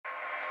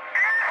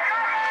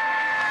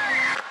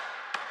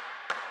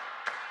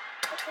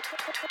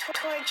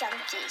Tour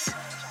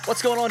Junkies.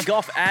 What's going on,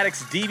 golf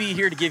addicts? DB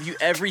here to give you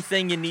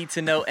everything you need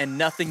to know and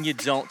nothing you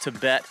don't to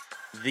bet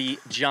the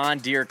John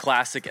Deere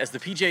Classic as the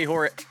PGA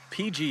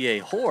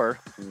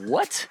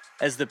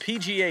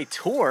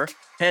Tour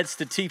heads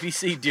to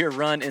TPC Deere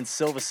Run in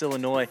Silvis,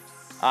 Illinois.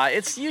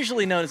 It's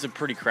usually known as a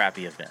pretty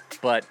crappy event,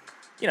 but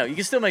you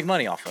can still make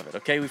money off of it.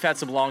 Okay, we've had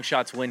some long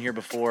shots win here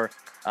before.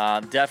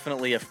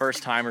 Definitely a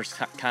first-timers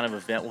kind of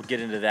event. We'll get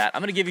into that.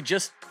 I'm going to give you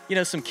just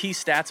some key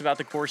stats about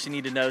the course you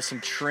need to know, some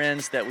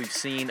trends that we've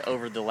seen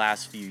over the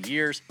last few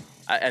years.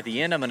 At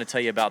the end, I'm going to tell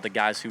you about the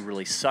guys who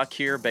really suck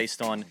here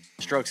based on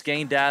strokes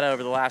gained data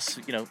over the last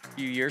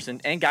few years,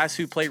 and guys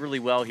who play really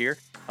well here.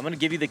 I'm going to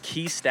give you the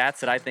key stats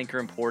that I think are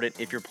important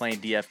if you're playing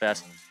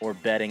DFS or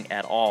betting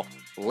at all.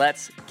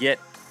 Let's get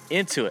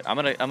into it. I'm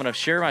gonna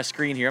share my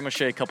screen here. I'm gonna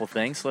show you a couple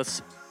things.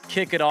 Let's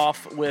kick it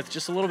off with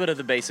just a little bit of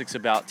the basics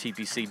about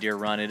TPC Deere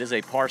Run. It is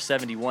a par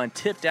 71,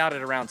 tipped out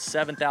at around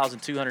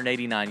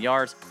 7,289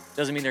 yards.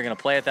 Doesn't mean they're going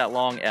to play it that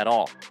long at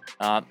all.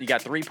 You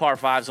got 3 par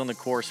 5s on the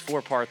course,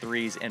 4 par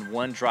 3s, and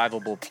 1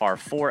 drivable par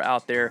 4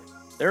 out there.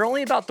 There are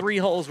only about 3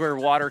 holes where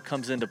water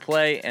comes into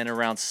play and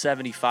around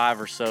 75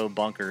 or so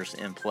bunkers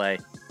in play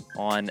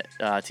on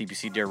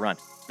TPC Deere Run.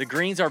 The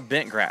greens are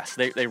bent grass.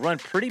 They run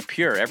pretty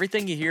pure.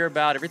 Everything you hear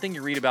about, everything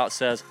you read about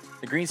says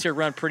the greens here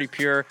run pretty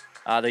pure.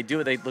 They do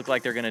what they look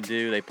like they're going to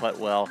do. They putt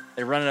well.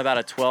 They run at about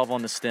a 12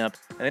 on the stimp,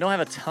 and they don't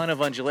have a ton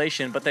of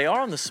undulation, but they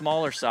are on the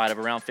smaller side of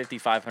around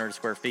 5,500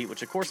 square feet,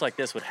 which a course like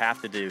this would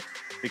have to do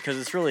because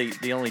it's really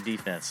the only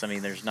defense. I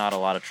mean, there's not a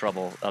lot of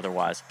trouble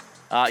otherwise.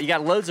 You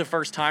got loads of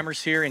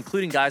first-timers here,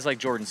 including guys like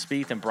Jordan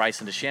Spieth and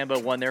Bryson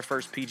DeChambeau won their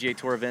first PGA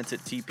Tour events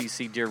at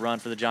TPC Deere Run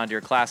for the John Deere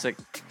Classic,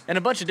 and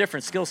a bunch of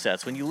different skill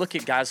sets. When you look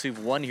at guys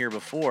who've won here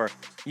before,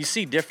 you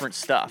see different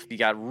stuff. You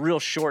got real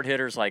short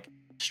hitters like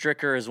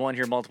Stricker has won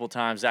here multiple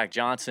times. Zach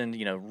Johnson,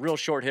 real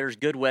short hitters,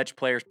 good wedge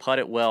players, putt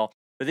it well.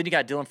 But then you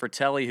got Dylan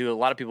Fratelli, who a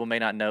lot of people may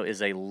not know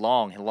is a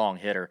long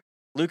hitter.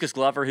 Lucas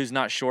Glover, who's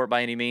not short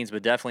by any means,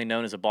 but definitely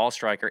known as a ball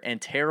striker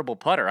and terrible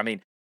putter. I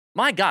mean,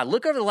 my God,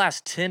 look over the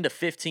last 10 to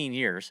 15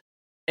 years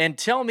and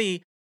tell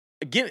me,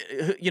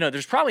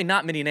 there's probably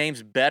not many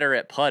names better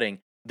at putting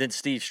than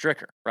Steve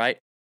Stricker, right?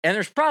 And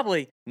there's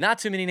probably not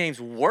too many names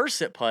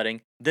worse at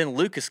putting than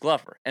Lucas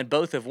Glover, and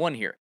both have won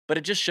here. But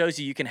it just shows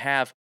you can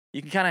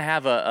kind of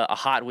have a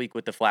hot week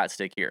with the flat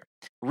stick here.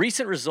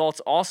 Recent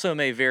results also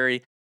may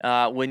vary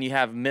when you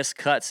have missed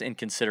cuts in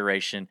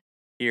consideration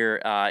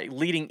here,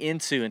 leading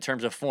into in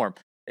terms of form.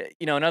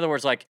 In other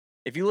words, like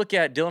if you look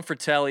at Dylan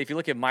Fratelli, if you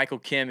look at Michael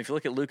Kim, if you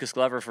look at Lucas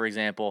Glover, for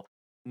example,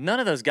 none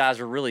of those guys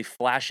were really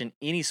flashing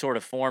any sort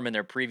of form in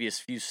their previous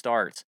few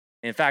starts.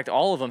 In fact,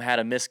 all of them had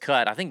a missed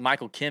cut. I think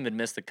Michael Kim had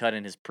missed the cut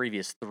in his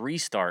previous 3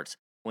 starts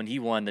when he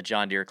won the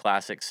John Deere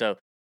Classic. So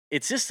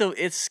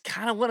it's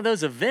kind of one of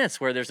those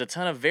events where there's a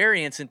ton of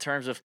variance in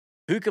terms of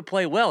who could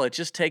play well. It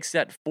just takes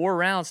that 4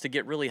 rounds to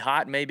get really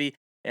hot, maybe.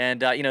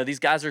 And these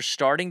guys are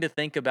starting to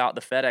think about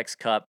the FedEx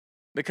Cup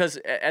because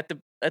at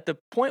the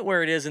point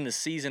where it is in the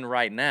season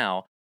right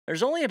now,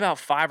 there's only about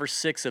 5 or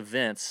 6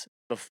 events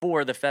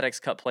before the FedEx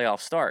Cup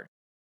playoffs start.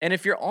 And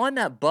if you're on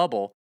that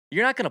bubble,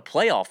 you're not going to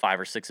play all 5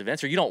 or 6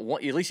 events, or you don't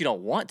want. At least you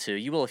don't want to.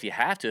 You will if you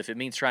have to, if it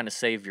means trying to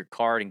save your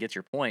card and get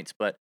your points.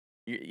 But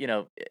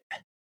you're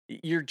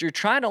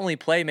trying to only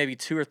play maybe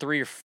 2 or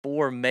 3 or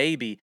 4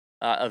 maybe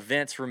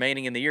events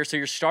remaining in the year. So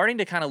you're starting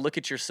to kind of look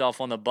at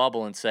yourself on the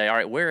bubble and say, all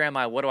right, where am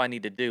I? What do I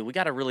need to do? We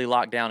got to really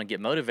lock down and get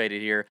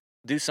motivated here.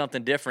 Do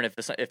something different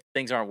if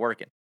things aren't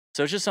working.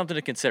 So it's just something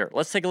to consider.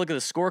 Let's take a look at the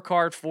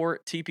scorecard for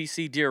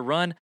TPC Deere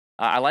Run.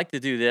 I like to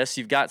do this.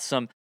 You've got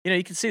some,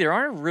 you can see there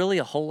aren't really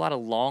a whole lot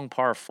of long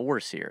par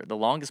 4s here. The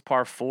longest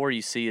par 4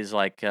 you see is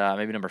like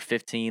maybe number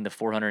 15, the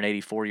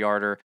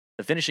 484-yarder.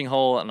 The finishing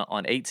hole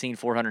on 18,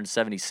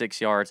 476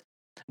 yards.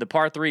 The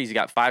par 3s, you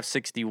got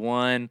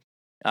 561.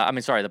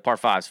 The par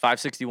 5s,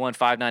 561,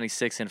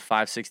 596, and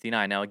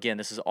 569. Now, again,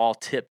 this is all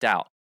tipped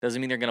out. Doesn't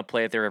mean they're going to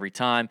play it there every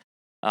time.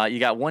 You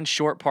got 1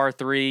 short par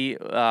 3,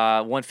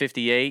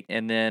 158,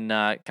 and then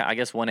I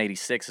guess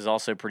 186 is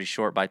also pretty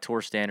short by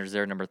tour standards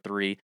there, number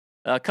 3.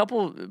 A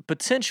couple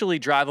potentially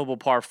drivable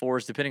par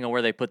 4s, depending on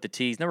where they put the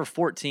tees. Number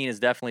 14 has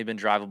definitely been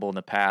drivable in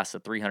the past, a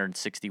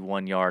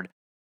 361-yard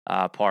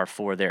par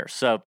 4 there.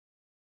 So,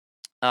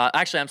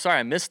 actually, I'm sorry,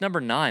 I missed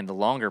number 9, the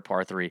longer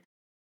par 3,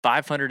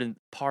 500 and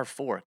par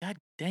 4. God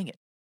dang it.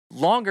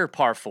 Longer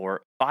par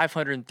 4,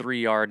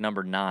 503-yard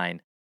number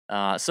 9.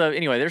 So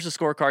anyway, there's a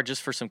scorecard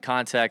just for some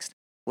context.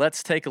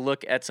 Let's take a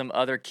look at some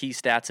other key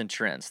stats and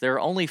trends. There are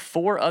only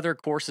 4 other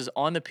courses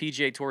on the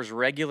PGA Tour's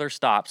regular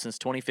stop since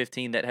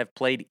 2015 that have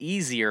played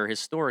easier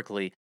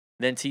historically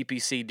than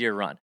TPC Deere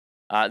Run.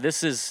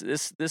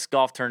 This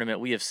golf tournament,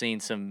 we have seen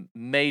some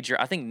major,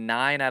 I think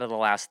 9 out of the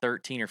last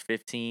 13 or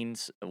 15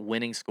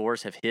 winning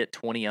scores have hit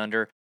 20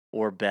 under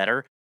or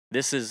better.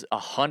 This is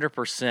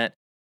 100%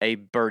 a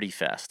birdie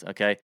fest,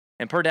 okay?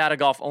 And per Data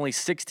Golf, only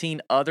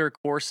 16 other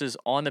courses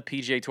on the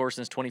PGA Tour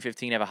since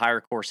 2015 have a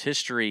higher course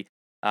history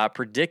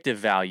predictive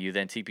value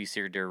than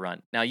TPC Deere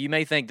Run. Now, you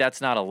may think that's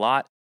not a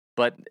lot,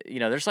 but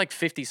there's like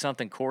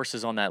 50-something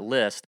courses on that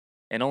list.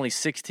 and only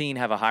 16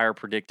 have a higher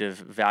predictive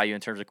value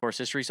in terms of course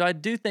history. So I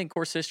do think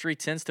course history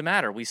tends to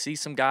matter. We see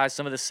some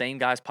of the same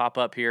guys pop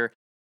up here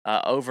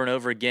over and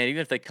over again,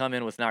 even if they come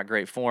in with not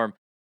great form.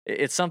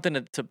 It's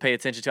something to pay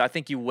attention to. I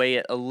think you weigh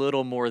it a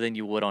little more than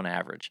you would on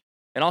average.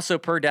 And also,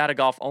 per Data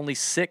Golf, only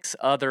 6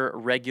 other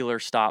regular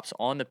stops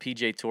on the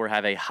PGA Tour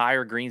have a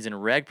higher greens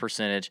and reg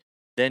percentage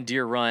than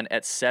Deere Run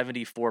at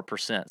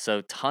 74%.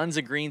 So tons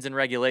of greens and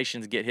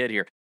regulations get hit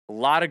here. A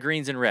lot of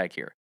greens and reg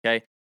here,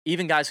 okay?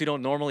 Even guys who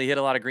don't normally hit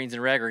a lot of greens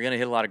and reg are going to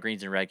hit a lot of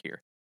greens and reg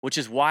here, which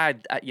is why,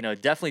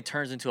 it definitely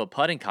turns into a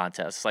putting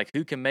contest. It's like,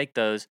 who can make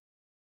those?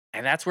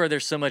 And that's where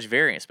there's so much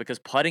variance, because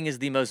putting is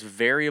the most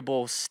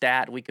variable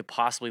stat we could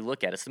possibly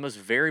look at. It's the most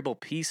variable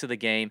piece of the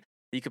game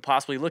that you could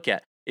possibly look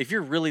at. If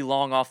you're really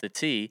long off the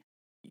tee,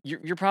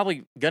 you're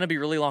probably going to be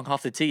really long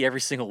off the tee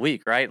every single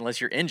week, right?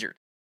 Unless you're injured.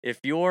 If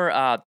you're,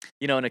 an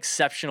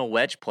exceptional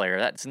wedge player,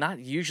 that's not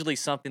usually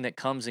something that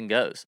comes and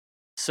goes.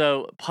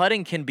 So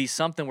putting can be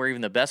something where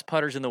even the best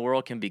putters in the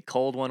world can be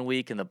cold one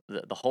week and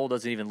the hole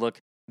doesn't even look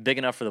big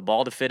enough for the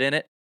ball to fit in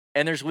it.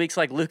 And there's weeks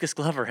like Lucas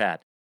Glover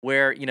had,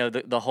 where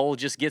the hole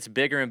just gets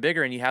bigger and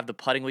bigger, and you have the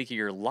putting week of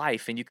your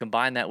life, and you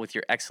combine that with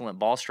your excellent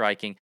ball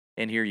striking,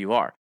 and here you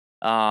are.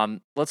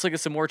 Let's look at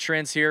some more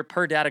trends here.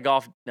 Per Data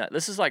Golf,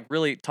 this is like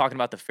really talking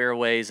about the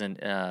fairways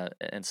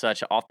and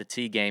such off the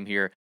tee game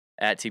here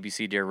at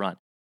TPC Deere Run.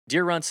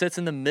 Deere Run sits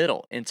in the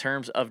middle in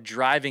terms of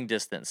driving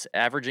distance,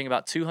 averaging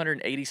about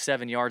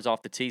 287 yards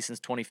off the tee since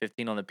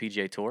 2015 on the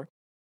PGA Tour.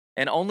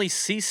 And only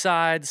Sea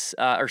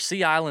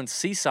Island's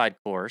Seaside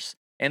course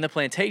and the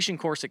Plantation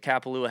course at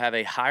Kapalua have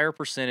a higher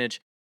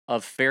percentage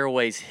of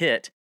fairways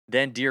hit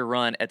than Deere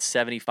Run at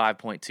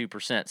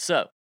 75.2%.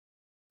 So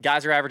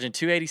guys are averaging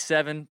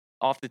 287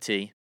 off the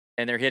tee,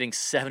 and they're hitting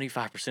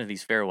 75% of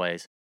these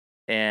fairways.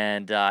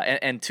 And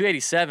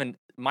 287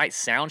 might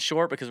sound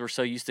short because we're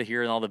so used to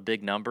hearing all the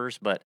big numbers,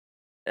 but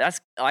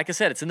that's, like I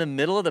said, it's in the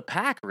middle of the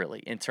pack, really,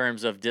 in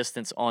terms of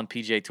distance on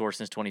PGA Tour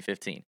since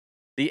 2015.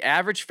 The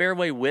average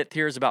fairway width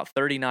here is about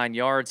 39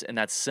 yards, and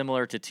that's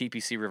similar to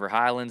TPC River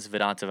Highlands,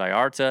 Vedanta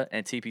Vallarta,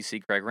 and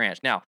TPC Craig Ranch.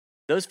 Now,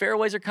 those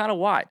fairways are kind of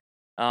wide.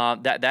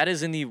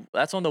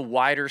 That's on the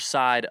wider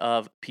side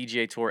of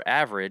PGA Tour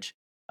average.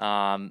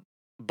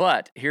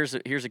 But here's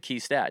a key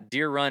stat.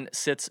 Deere Run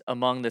sits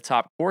among the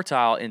top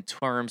quartile in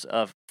terms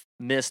of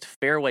missed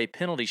fairway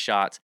penalty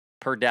shots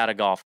per Data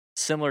Golf,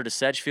 similar to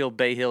Sedgefield,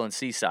 Bay Hill, and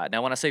Seaside.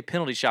 Now, when I say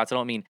penalty shots, I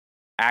don't mean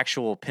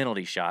actual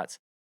penalty shots,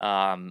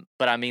 but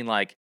I mean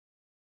like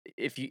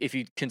if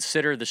you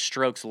consider the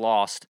strokes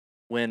lost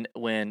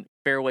when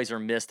fairways are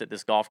missed at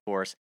this golf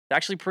course, it's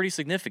actually pretty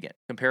significant,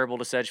 comparable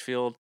to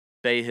Sedgefield,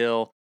 Bay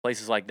Hill,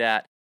 places like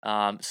that.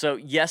 So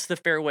yes, the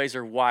fairways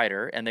are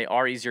wider and they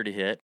are easier to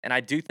hit, and I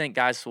do think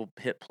guys will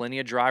hit plenty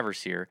of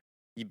drivers here,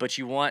 but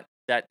you want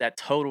that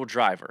total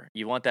driver.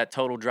 You want that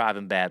total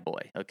driving bad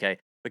boy, okay?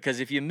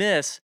 Because if you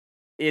miss,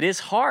 it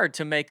is hard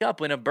to make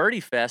up in a birdie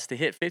fest to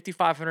hit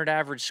 5,500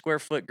 average square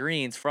foot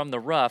greens from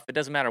the rough. It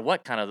doesn't matter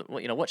what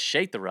what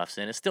shape the rough's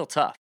in. It's still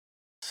tough.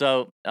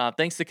 So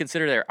things to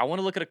consider there. I want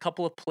to look at a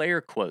couple of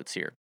player quotes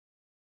here.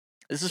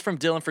 This is from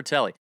Dylan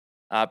Fratelli,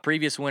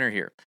 previous winner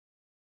here.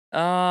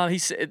 He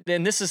said,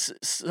 and this is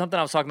something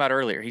I was talking about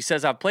earlier. He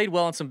says, I've played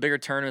well in some bigger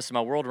tournaments and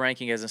my world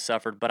ranking hasn't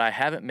suffered, but I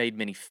haven't made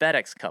many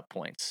FedEx Cup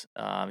points.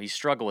 He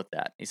struggled with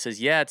that. He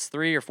says, yeah, it's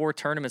 3 or 4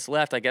 tournaments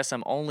left. I guess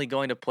I'm only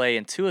going to play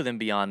in 2 of them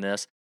beyond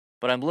this,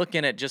 but I'm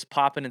looking at just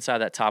popping inside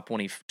that top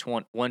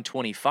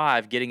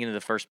 125, getting into the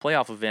first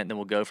playoff event, and then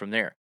we'll go from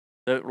there.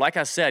 So, like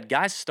I said,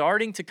 guys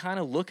starting to kind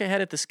of look ahead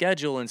at the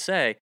schedule and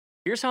say,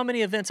 here's how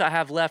many events I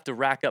have left to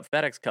rack up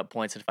FedEx Cup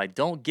points, and if I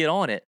don't get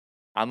on it,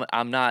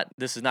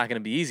 this is not going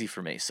to be easy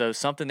for me. So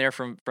something there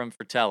from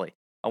Fratelli.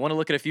 I want to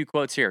look at a few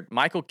quotes here.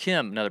 Michael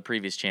Kim, another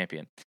previous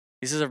champion.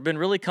 He says, I've been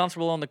really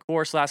comfortable on the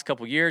course last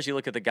couple years. You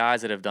look at the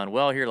guys that have done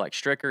well here, like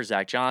Stricker,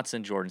 Zach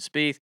Johnson, Jordan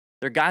Spieth.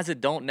 They're guys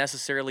that don't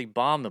necessarily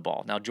bomb the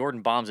ball. Now,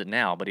 Jordan bombs it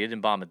now, but he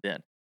didn't bomb it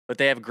then. But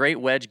they have great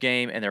wedge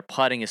game, and their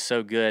putting is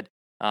so good.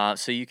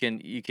 So you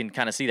can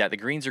kind of see that. The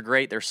greens are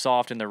great. They're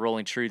soft, and they're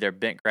rolling true. They're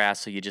bent grass,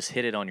 so you just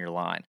hit it on your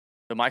line.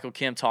 So Michael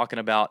Kim talking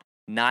about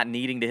not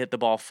needing to hit the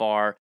ball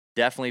far,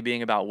 definitely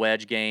being about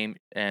wedge game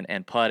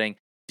and putting.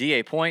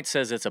 D.A. Point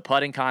says it's a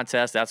putting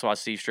contest. That's why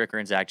Steve Stricker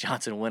and Zach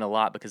Johnson win a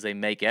lot, because they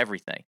make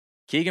everything.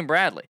 Keegan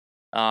Bradley,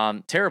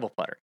 terrible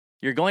putter.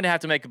 You're going to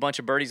have to make a bunch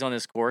of birdies on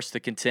this course to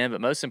contend,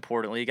 but most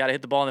importantly, you got to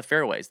hit the ball in the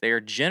fairways. They are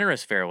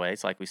generous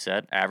fairways, like we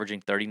said,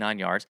 averaging 39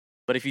 yards.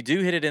 But if you do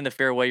hit it in the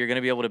fairway, you're going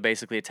to be able to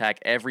basically attack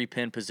every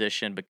pin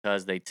position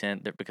because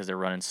they're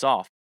running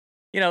soft.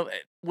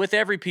 With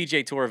every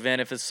PGA Tour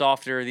event, if it's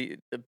softer,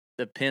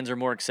 the pins are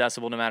more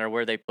accessible no matter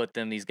where they put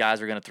them. These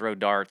guys are going to throw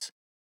darts.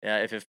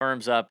 If it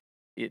firms up,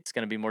 it's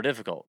going to be more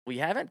difficult. We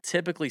haven't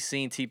typically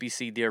seen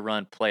TPC Deere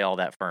Run play all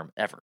that firm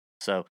ever.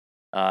 So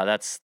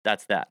that's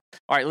that.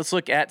 All right, let's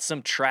look at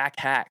some track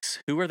hacks.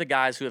 Who are the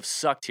guys who have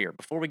sucked here?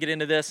 Before we get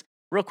into this,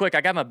 real quick,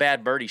 I got my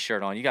Bad Birdie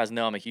shirt on. You guys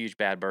know I'm a huge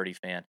Bad Birdie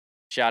fan.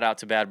 Shout out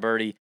to Bad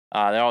Birdie.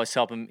 They're always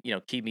helping,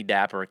 keep me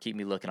dapper or keep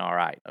me looking all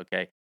right,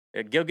 okay?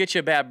 Go get you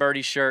a Bad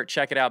Birdie shirt.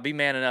 Check it out. Be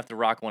man enough to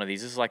rock one of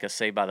these. This is like a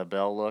Saved by the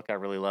Bell look. I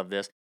really love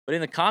this. But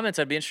in the comments,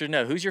 I'd be interested to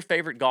know, who's your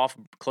favorite golf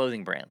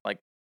clothing brand? Like,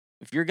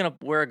 if you're going to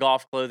wear a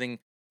golf clothing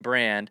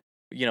brand,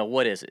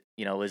 what is it?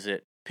 Is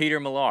it Peter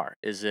Millar?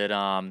 Is it,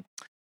 Pat?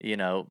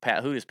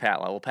 Who does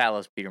Pat like? Well, Pat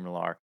loves Peter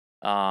Millar.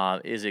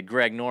 Is it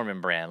Greg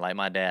Norman brand like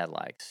my dad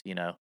likes?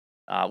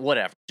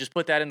 Whatever. Just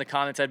put that in the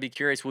comments. I'd be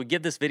curious. We'll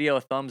give this video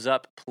a thumbs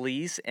up,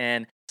 please,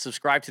 and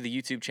subscribe to the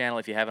YouTube channel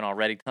if you haven't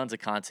already. Tons of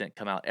content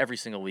come out every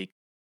single week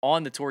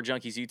on the Tour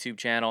Junkies YouTube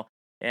channel.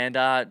 And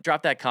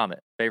drop that comment,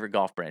 favorite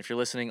golf brand. If you're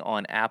listening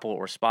on Apple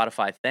or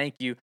Spotify, thank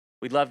you.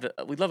 We'd love a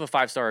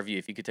 5-star review.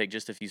 If you could take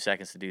just a few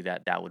seconds to do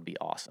that, that would be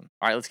awesome.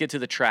 All right, let's get to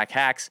the track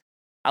hacks.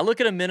 I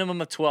look at a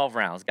minimum of 12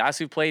 rounds. Guys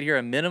who've played here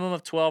a minimum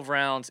of 12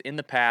 rounds in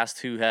the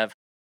past who have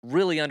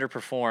really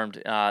underperformed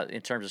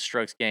in terms of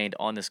strokes gained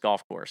on this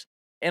golf course.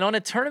 And on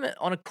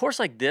a course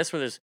like this, where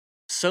there's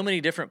so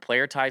many different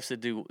player types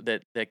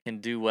that can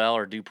do well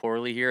or do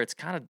poorly here, it's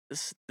kind of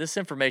this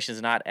information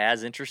is not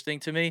as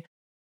interesting to me.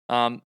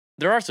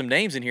 There are some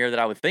names in here that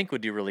I would think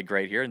would do really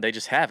great here, and they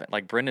just haven't,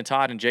 like Brendan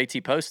Todd and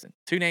JT Poston.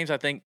 Two names I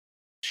think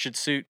should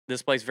suit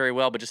this place very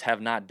well, but just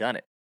have not done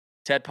it.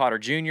 Ted Potter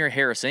Jr.,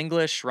 Harris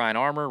English, Ryan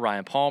Armour,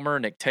 Ryan Palmer,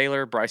 Nick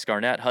Taylor, Bryce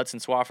Garnett, Hudson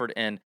Swafford,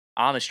 and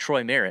Amish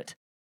Troy Merritt.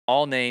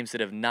 All names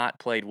that have not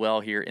played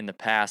well here in the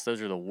past.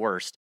 Those are the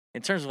worst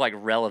in terms of like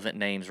relevant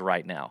names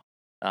right now,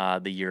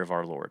 the year of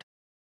our Lord.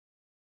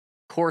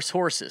 Course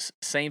horses,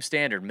 same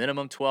standard,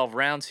 minimum 12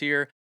 rounds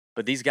here.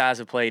 But these guys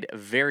have played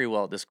very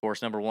well at this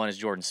course. Number 1 is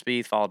Jordan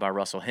Spieth, followed by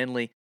Russell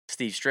Henley,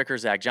 Steve Stricker,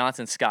 Zach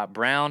Johnson, Scott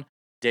Brown,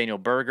 Daniel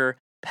Berger,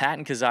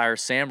 Patton Kizzire,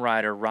 Sam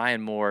Ryder,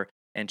 Ryan Moore,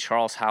 and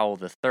Charles Howell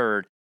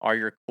III are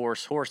your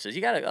course horses.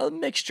 You got a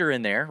mixture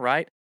in there,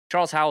 right?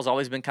 Charles Howell's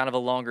always been kind of a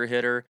longer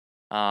hitter.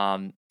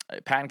 Patton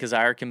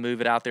Kizzire can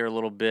move it out there a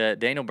little bit.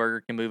 Daniel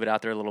Berger can move it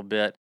out there a little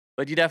bit.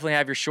 But you definitely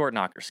have your short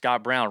knockers: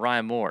 Scott Brown,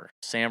 Ryan Moore,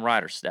 Sam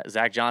Ryder,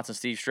 Zach Johnson,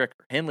 Steve Stricker.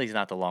 Henley's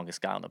not the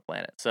longest guy on the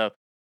planet. So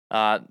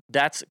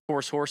that's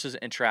course horses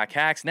and track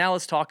hacks. Now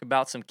let's talk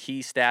about some key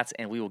stats,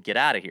 and we will get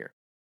out of here.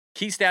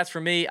 Key stats for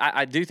me,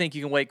 I do think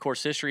you can weight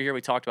course history here. We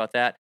talked about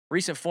that.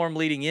 Recent form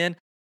leading in,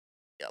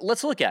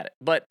 let's look at it.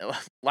 But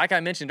like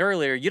I mentioned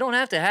earlier, you don't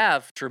have to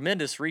have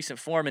tremendous recent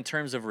form in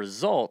terms of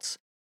results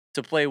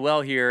to play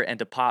well here and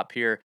to pop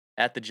here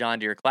at the John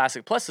Deere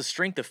Classic. Plus, the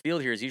strength of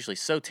field here is usually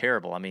so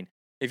terrible. I mean,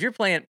 if your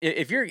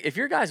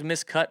guys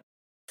miscut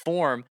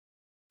form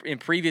in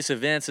previous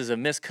events is a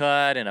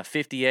miscut and a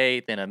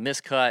 58th and a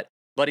miscut,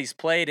 but he's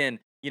played in,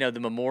 the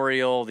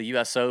Memorial, the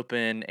U.S.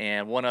 Open,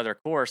 and one other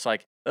course,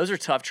 like those are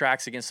tough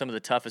tracks against some of the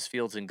toughest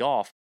fields in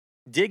golf.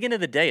 Dig into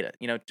the data,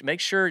 to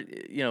make sure,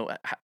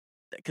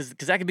 because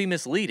that could be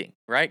misleading,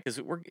 right? Because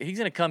he's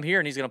going to come here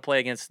and he's going to play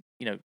against,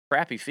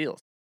 crappy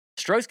fields.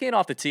 Strokes gained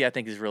off the tee, I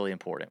think, is really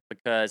important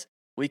because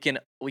we can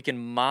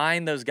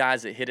mine those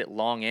guys that hit it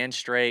long and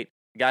straight.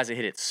 Guys that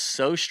hit it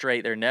so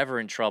straight, they're never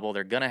in trouble.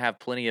 They're going to have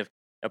plenty of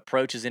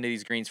approaches into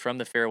these greens from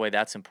the fairway.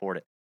 That's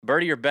important.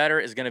 Birdie or better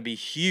is going to be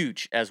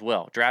huge as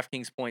well.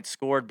 DraftKings points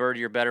scored,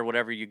 birdie or better,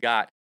 whatever you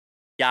got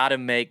to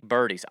make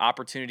birdies.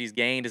 Opportunities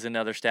gained is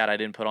another stat I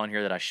didn't put on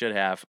here that I should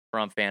have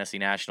from Fantasy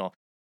National.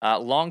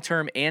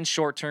 Long-term and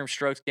short-term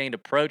strokes gained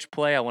approach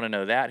play. I want to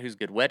know that. Who's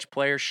good wedge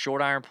players,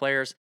 short iron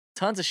players.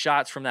 Tons of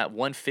shots from that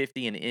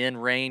 150 and in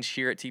range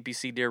here at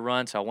TPC Deere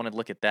Run, so I want to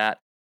look at that.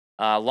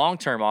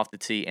 Long-term off the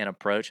tee and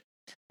approach.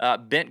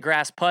 Bent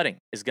grass putting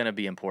is going to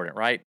be important,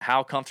 right?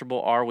 How comfortable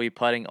are we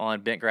putting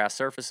on bent grass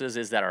surfaces?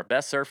 Is that our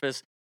best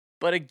surface?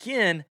 But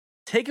again,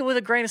 take it with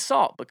a grain of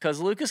salt because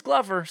Lucas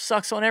Glover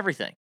sucks on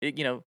everything. He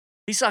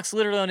sucks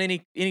literally on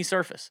any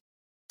surface.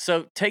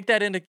 So take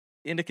that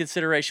into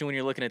consideration when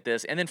you're looking at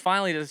this. And then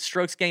finally, the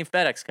strokes gained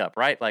FedEx Cup,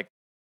 right? Like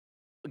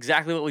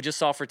exactly what we just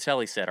saw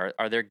Fratelli said.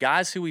 Are there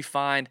guys who we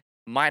find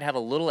might have a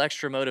little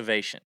extra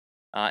motivation?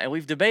 And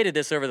we've debated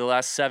this over the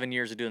last 7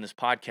 years of doing this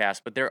podcast,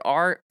 but there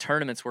are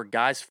tournaments where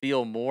guys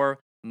feel more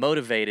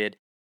motivated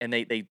and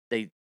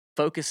they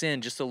focus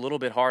in just a little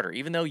bit harder.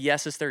 Even though,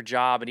 yes, it's their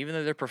job, and even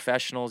though they're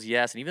professionals,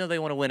 yes, and even though they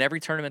want to win every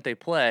tournament they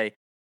play,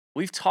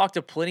 we've talked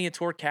to plenty of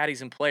tour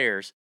caddies and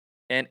players,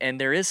 and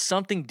there is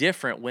something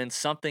different when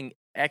something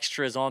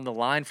extra is on the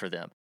line for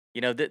them.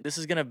 This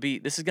is gonna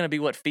be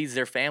what feeds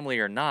their family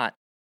or not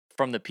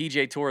from the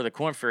PGA Tour or the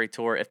Korn Ferry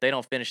Tour if they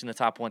don't finish in the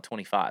top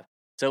 125.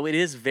 So it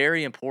is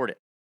very important.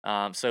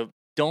 So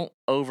don't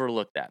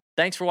overlook that.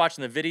 Thanks for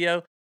watching the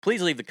video.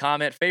 Please leave the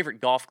comment,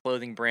 favorite golf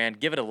clothing brand,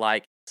 give it a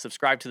like,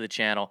 subscribe to the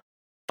channel,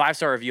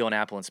 5-star review on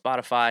Apple and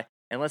Spotify,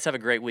 and let's have a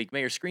great week.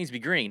 May your screens be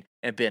green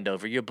and bend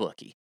over your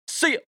bookie.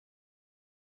 See ya!